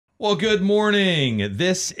Well, good morning.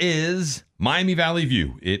 This is Miami Valley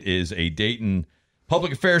View. It is a Dayton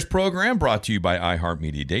public affairs program brought to you by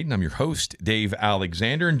iHeartMedia Dayton. I'm your host, Dave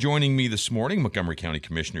Alexander, and joining me this morning, Montgomery County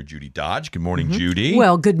Commissioner Judy Dodge. Good morning, Judy.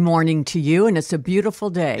 Well, good morning to you, and it's a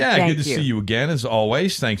beautiful day. Yeah, Thank good to you. see you again, as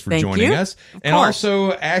always. Thanks for Thank joining you. us. Of And course.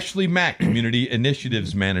 also Ashley Mack, Community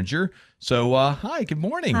Initiatives Manager. So, hi, good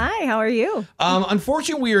morning. Hi, how are you?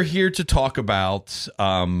 Unfortunately, we are here to talk about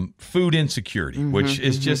food insecurity, which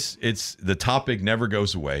is it's the topic never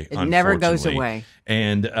goes away. It never goes unfortunately. away.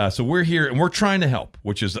 And so we're here and we're trying to help,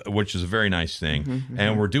 which is a very nice thing.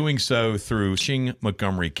 And we're doing so through Nourishing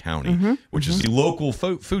Montgomery County, which is the local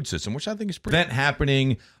food system, which I think is pretty event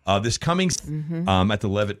happening this coming at the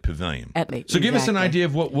Levitt Pavilion. So give us an idea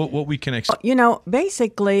of what we can expect. You know,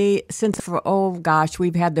 basically, since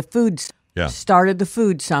we've had the started the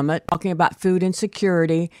food summit talking about food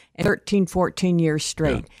insecurity 13, 14 years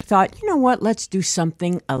straight. Thought, you know what, let's do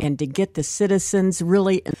something and to get the citizens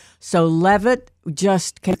really. So Levitt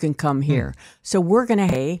just can come here. So we're going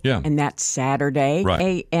to and that's Saturday,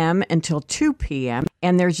 a.m. until 2 p.m.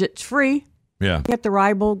 And it's free. Yeah. At the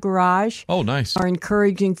Rival Garage. Oh, nice. Are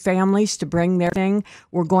encouraging families to bring their thing.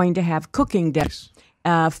 We're going to have cooking days,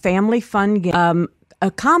 family fun game. A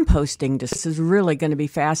composting. This is really going to be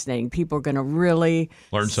fascinating. People are going to really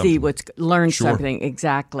learn something.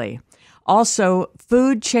 Exactly. Also,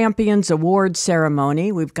 Food Champions Award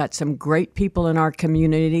ceremony. We've got some great people in our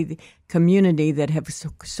community that have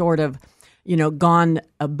sort of, gone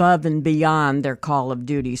above and beyond their call of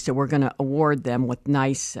duty. So we're going to award them with a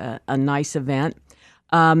nice event.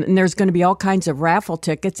 And there's going to be all kinds of raffle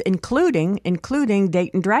tickets, including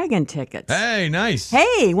Dayton Dragon tickets. Hey, nice.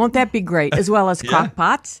 Hey, won't that be great? As well as crock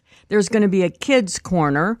pots. There's going to be a kids'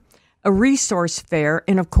 corner, a resource fair,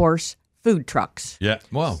 and, of course, food trucks. Yeah.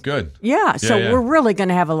 Well, good. Yeah. So we're really going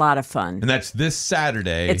to have a lot of fun. And that's this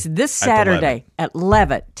Saturday. It's this Saturday at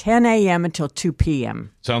Levitt, 10 a.m. until 2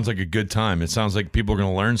 p.m. Sounds like a good time. It sounds like people are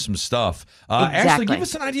going to learn some stuff. Exactly. Ashley, give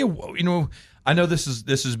us an idea. I know this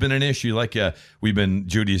has been an issue. Like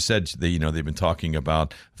Judy said, they've been talking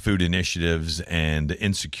about food initiatives and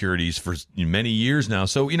insecurities for many years now.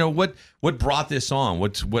 So what brought this on?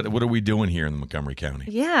 What are we doing here in Montgomery County?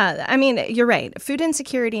 Yeah, I mean, you're right. Food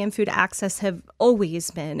insecurity and food access have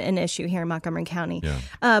always been an issue here in Montgomery County.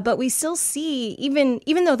 Yeah. But we still see, even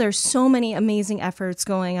though there's so many amazing efforts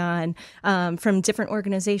going on from different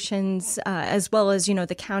organizations, as well as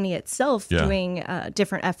the county itself doing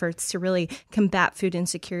different efforts to really combat food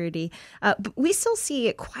insecurity. But we still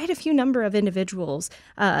see quite a few number of individuals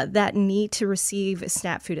that need to receive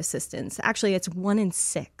SNAP food assistance. Actually, it's 1 in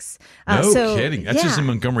 6. No kidding. That's just in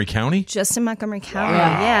Montgomery County? Just in Montgomery County,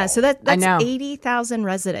 Wow. yeah. So that's 80,000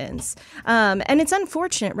 residents. And it's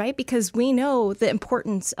unfortunate, right? Because we know the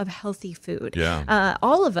importance of healthy food. Yeah.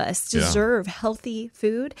 All of us deserve healthy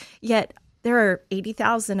food, yet there are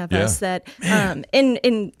 80,000 of us that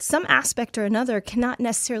in some aspect or another cannot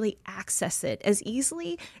necessarily access it as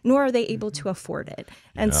easily, nor are they able to afford it.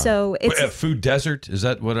 And so it's a food desert. Is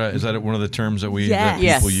that one of the terms that that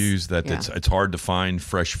people use? That it's hard to find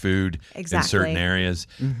fresh food in certain areas.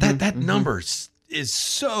 That number is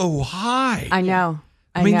so high. I know.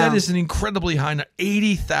 I mean, that is an incredibly high number.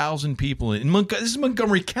 80,000 people this is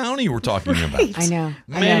Montgomery County we're talking about. I know.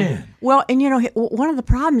 Man. I know. Well, and one of the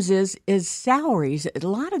problems is salaries. A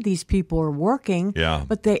lot of these people are working,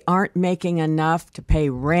 but they aren't making enough to pay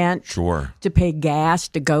rent, to pay gas,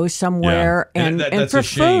 to go somewhere, and that's for a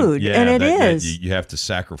shame. food. Yeah, and it is. You have to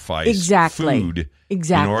sacrifice food.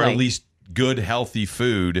 Exactly. or at least good, healthy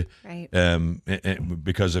food, right.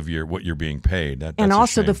 Because of what you're being paid. That's and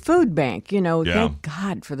also a shame. the food bank. Thank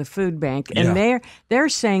God for the food bank. And they're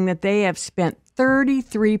saying that they have spent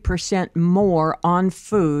 33% more on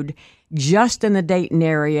food just in the Dayton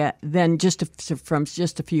area than from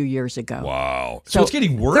just a few years ago. Wow! So it's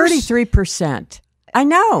getting worse. 33%. I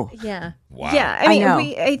know. Yeah. Wow. Yeah. I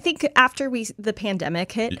mean, I think after the pandemic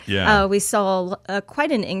hit, we saw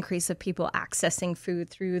quite an increase of people accessing food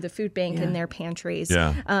through the food bank in their pantries.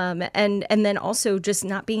 Yeah. And then also just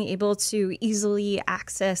not being able to easily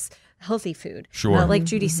access healthy food. Sure. Like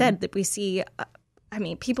Judy said, that we see.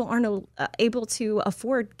 People aren't able to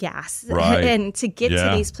afford gas and to get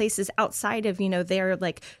to these places outside of, their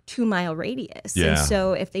 2-mile radius. Yeah. And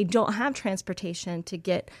so if they don't have transportation to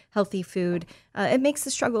get healthy food, it makes the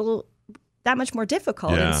struggle that much more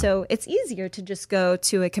difficult. Yeah. And so it's easier to just go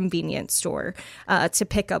to a convenience store to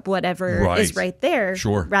pick up whatever is right there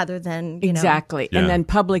rather than, Exactly. Yeah. And then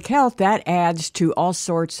public health, that adds to all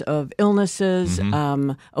sorts of illnesses,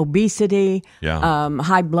 obesity,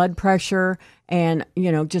 high blood pressure. and,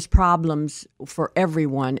 just problems for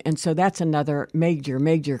everyone. And so that's another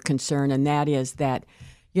major concern. And that is that,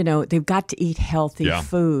 they've got to eat healthy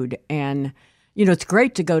food. And, it's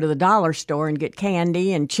great to go to the dollar store and get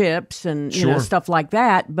candy and chips and, stuff like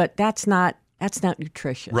that. But that's not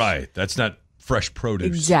nutritious. Right. That's not fresh produce.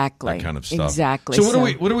 Exactly. That kind of stuff. Exactly. So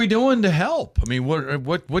what are we doing to help? I mean,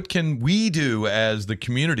 what can we do as the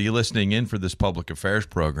community listening in for this public affairs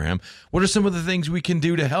program? What are some of the things we can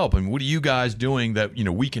do to help? And what are you guys doing that,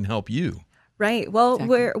 we can help you? Right. Well,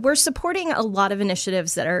 we're supporting a lot of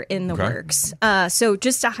initiatives that are in the works. So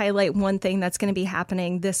just to highlight one thing that's going to be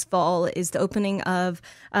happening this fall is the opening of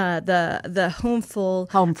the Homeful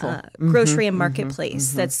grocery and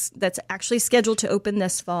marketplace. That's actually scheduled to open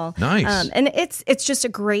this fall. Nice. And it's just a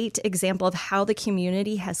great example of how the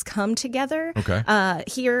community has come together. Okay.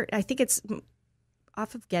 Here, I think it's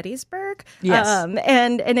off of Gettysburg. Yes.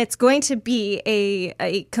 And it's going to be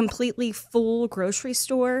a completely full grocery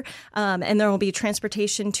store. And there will be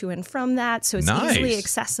transportation to and from that. So it's easily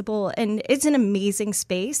accessible. And it's an amazing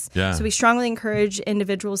space. Yeah. So we strongly encourage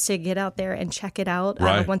individuals to get out there and check it out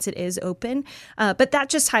once it is open. But that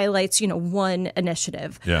just highlights, one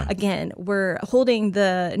initiative. Yeah. Again, we're holding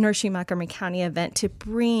the Nourishing Montgomery County event to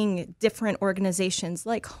bring different organizations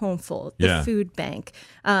like Homeful, the Food Bank,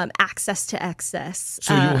 Access to Excess.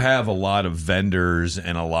 So you'll have a lot of vendors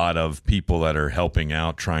and a lot of people that are helping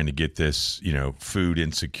out trying to get this, food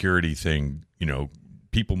insecurity thing,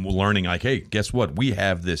 people learning like, hey, guess what? We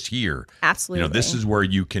have this here. Absolutely. This is where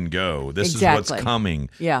you can go. This is what's coming.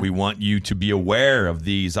 Yeah. We want you to be aware of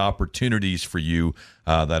these opportunities for you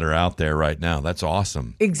that are out there right now. That's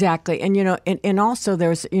awesome. Exactly. And, and also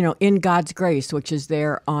there's, In God's Grace, which is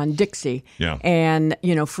there on Dixie. Yeah. And,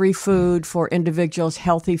 free food for individuals,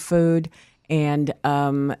 healthy food. And,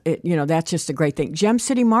 that's just a great thing. Gem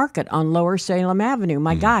City Market on Lower Salem Avenue.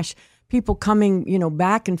 My gosh, people coming,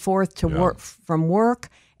 back and forth to work from work.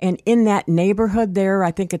 And in that neighborhood there, I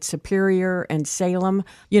think it's Superior and Salem,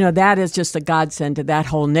 that is just a godsend to that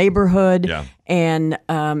whole neighborhood and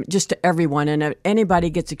just to everyone. And if anybody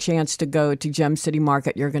gets a chance to go to Gem City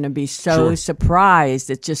Market, you're going to be so surprised.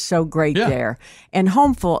 It's just so great there. And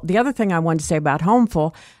Homeful, the other thing I wanted to say about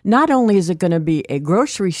Homeful, not only is it going to be a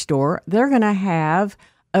grocery store, they're going to have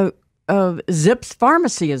Zips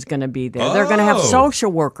Pharmacy is going to be there. They're going to have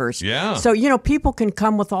social workers. Yeah. So, people can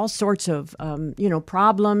come with all sorts of,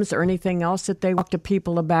 problems or anything else that they talk to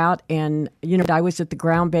people about. And, I was at the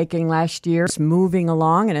groundbreaking last year. It's moving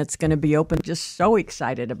along and it's going to be open. Just so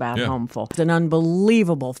excited about Homeful. It's an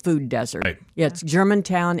unbelievable food desert. Right. Yeah, it's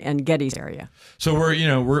Germantown and Getty's area. So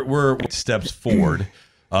we're steps forward,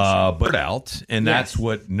 but out. And that's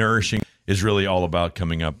what Nourishing is really all about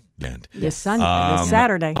coming up. This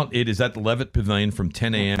Saturday. It is at the Levitt Pavilion from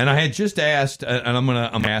 10 a.m. And I had just asked, and I'm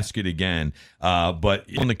gonna ask it again, but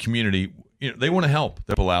in the community, they want to help.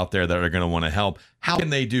 There are people out there that are going to want to help. How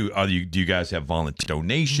can they do? Do you guys have volunteer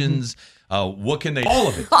donations? What can they? All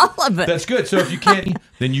of it. All of it. That's good. So if you can't,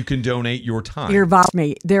 then you can donate your time.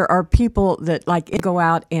 There are people that go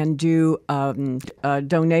out and do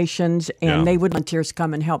donations, and they would volunteers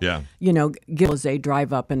come and help. Yeah. Give as they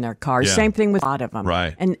drive up in their cars. Yeah. Same thing with a lot of them.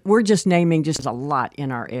 Right. And we're just naming just a lot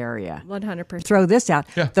in our area. 100%. Throw this out.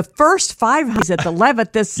 Yeah. The first 5 at the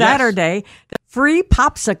Levitt this Saturday. Free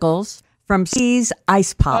popsicles from C's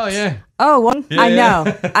Ice Pops. Oh yeah. Oh, well, I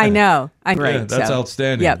know. I'm great. Yeah, that's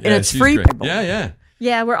outstanding. Yeah, and it's free. Yeah.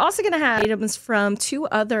 Yeah, we're also going to have items from 2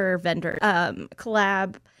 other vendors,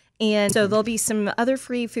 collab. And so there'll be some other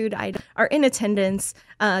free food items are in attendance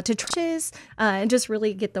to churches and just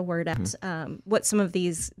really get the word out what some of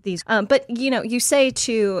these. But, you say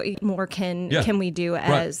too, more can we do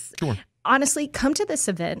as. Right. Sure. Honestly, come to this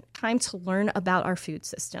event. Time to learn about our food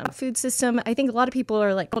system. I think a lot of people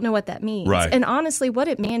are like, I don't know what that means. Right. And honestly,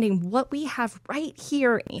 what we have right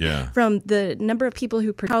here from the number of people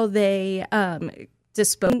how they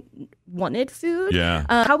dispose wanted food,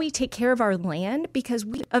 how we take care of our land because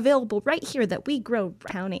we available right here that we grow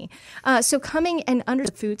county. So coming and under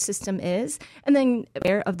the food system is, and then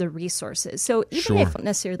aware of the resources. So even if you don't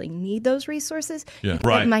necessarily need those resources, you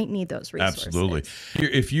might need those resources. Absolutely.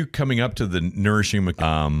 If you coming up to the Nourishing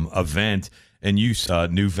event and you saw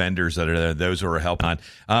new vendors that are there, those who are helping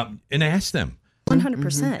on, and ask them.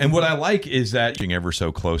 100%. And what I like is that you're ever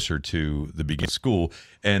so closer to the beginning of school,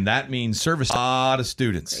 and that means service a lot of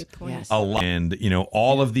students. Great point. Yes. A lot, and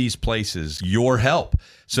all of these places, your help.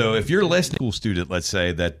 So if you're a listening school student, let's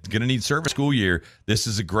say, that's going to need service school year, this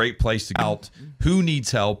is a great place to get out. Who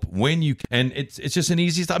needs help, when you can. And it's just an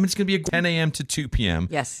easy stuff. I mean, it's going to be 10 a.m. to 2 p.m.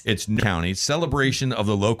 Yes. It's county celebration of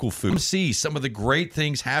the local food. See some of the great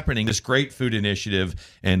things happening, this great food initiative.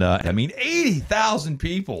 And I mean, 80,000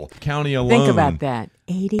 people, county alone. Think about that.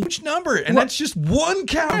 80. Huge number. And that's just one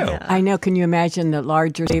county. I know. Can you imagine the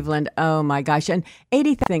larger Cleveland? Oh, my gosh. And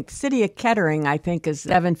 80, I think, city of Kettering, I think, is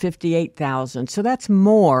 758,000. So that's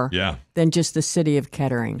more than just the city of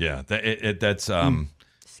Kettering. Yeah. That's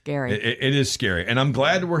scary. It is scary. And I'm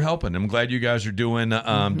glad we're helping. I'm glad you guys are doing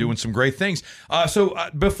some great things. So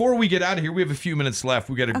before we get out of here, we have a few minutes left.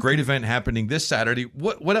 We got a great event happening this Saturday.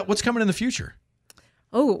 What's coming in the future?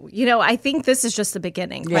 Oh, I think this is just the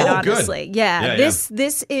beginning, quite honestly. Good. Yeah.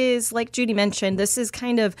 This is, like Judy mentioned, this is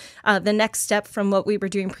kind of the next step from what we were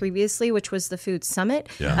doing previously, which was the Food Summit.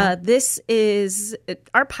 Yeah. This is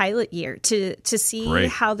our pilot year to see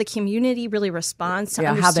how the community really responds to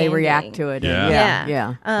understanding. How they react to it.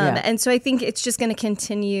 And so I think it's just going to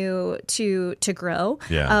continue to grow.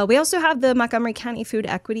 Yeah. We also have the Montgomery County Food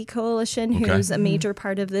Equity Coalition, who's a major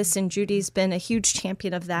part of this, and Judy's been a huge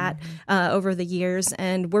champion of that over the years.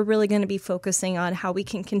 And we're really going to be focusing on how we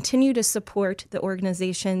can continue to support the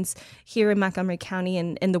organizations here in Montgomery County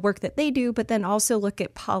and the work that they do, but then also look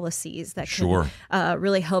at policies that can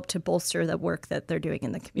really help to bolster the work that they're doing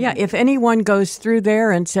in the community. Yeah, if anyone goes through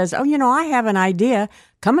there and says, oh, I have an idea,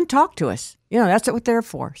 come and talk to us. That's what they're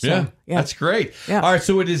for. So, that's great. Yeah. All right,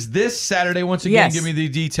 so it is this Saturday. Once again, give me the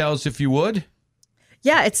details if you would.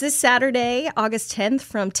 Yeah, it's this Saturday, August 10th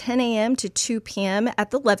from 10 a.m. to 2 p.m. at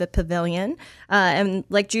the Levitt Pavilion. And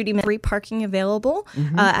like Judy mentioned, free parking available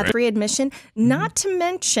at free admission. Not to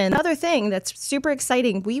mention, another thing that's super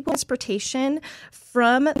exciting, we will transportation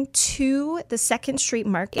from to the 2nd Street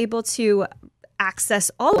Market, able to access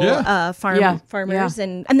all farmers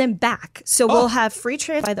and then back. So we'll have free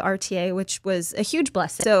transit by the RTA, which was a huge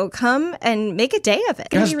blessing. So come and make a day of it.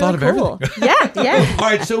 It's going to be really cool. Yeah. All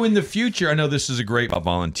right. So in the future, I know this is a great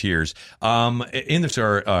volunteers. In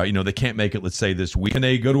the they can't make it, let's say this week, and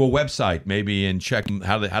they go to a website maybe and check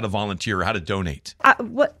how to volunteer or how to donate.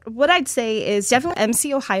 What I'd say is definitely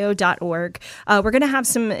mcohio.org. We're going to have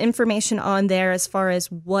some information on there as far as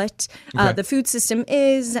what the food system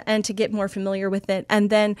is and to get more familiar with it, and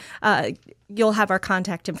then you'll have our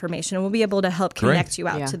contact information, and we'll be able to help connect you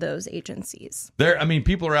out to those agencies.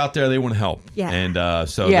 People are out there; they want to help, and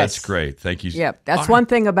so that's great. Thank you. Yep, that's one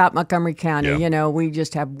thing about Montgomery County. We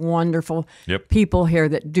just have wonderful people here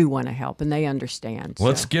that do want to help, and they understand.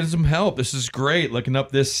 Let's get some help. This is great. Looking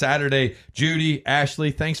up this Saturday, Judy,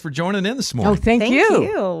 Ashley, thanks for joining in this morning. Oh, thank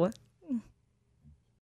you.